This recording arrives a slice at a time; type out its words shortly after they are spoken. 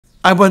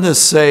I want to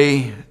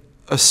say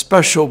a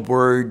special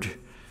word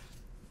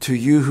to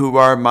you who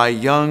are my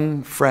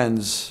young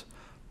friends,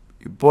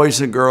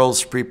 boys and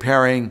girls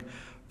preparing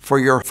for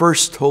your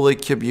first Holy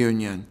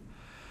Communion.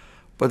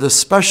 What a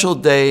special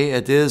day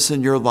it is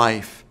in your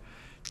life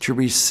to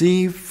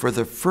receive for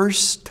the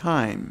first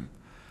time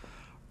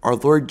our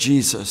Lord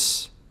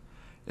Jesus.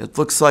 It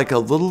looks like a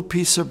little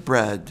piece of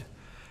bread,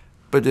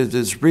 but it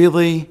is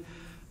really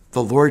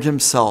the Lord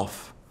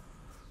himself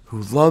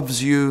who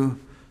loves you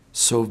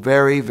so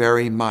very,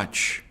 very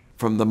much.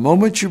 From the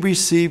moment you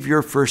receive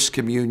your First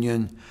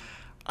Communion,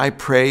 I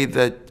pray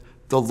that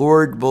the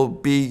Lord will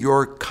be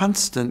your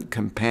constant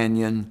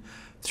companion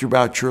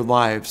throughout your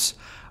lives.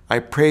 I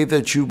pray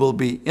that you will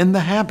be in the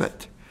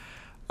habit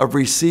of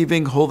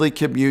receiving Holy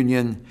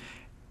Communion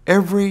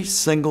every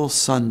single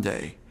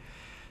Sunday,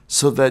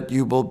 so that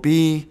you will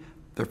be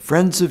the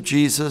friends of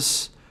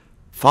Jesus,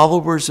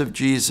 followers of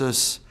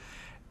Jesus,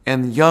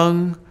 and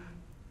young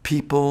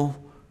people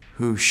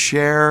who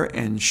share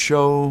and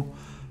show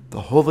the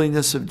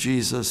holiness of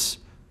Jesus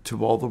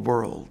to all the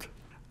world.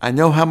 I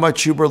know how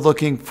much you were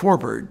looking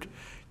forward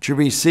to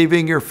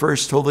receiving your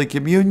first Holy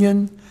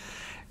Communion,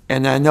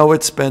 and I know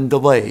it's been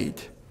delayed.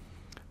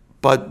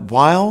 But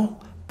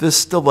while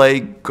this delay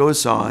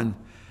goes on,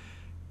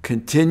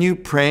 continue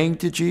praying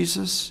to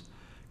Jesus,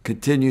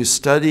 continue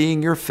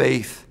studying your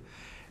faith,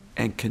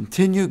 and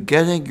continue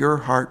getting your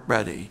heart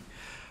ready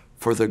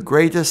for the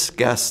greatest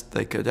guest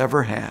they could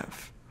ever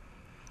have,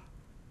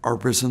 our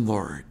risen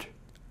Lord.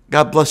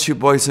 God bless you,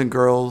 boys and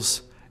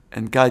girls,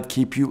 and God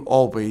keep you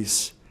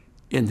always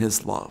in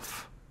his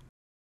love.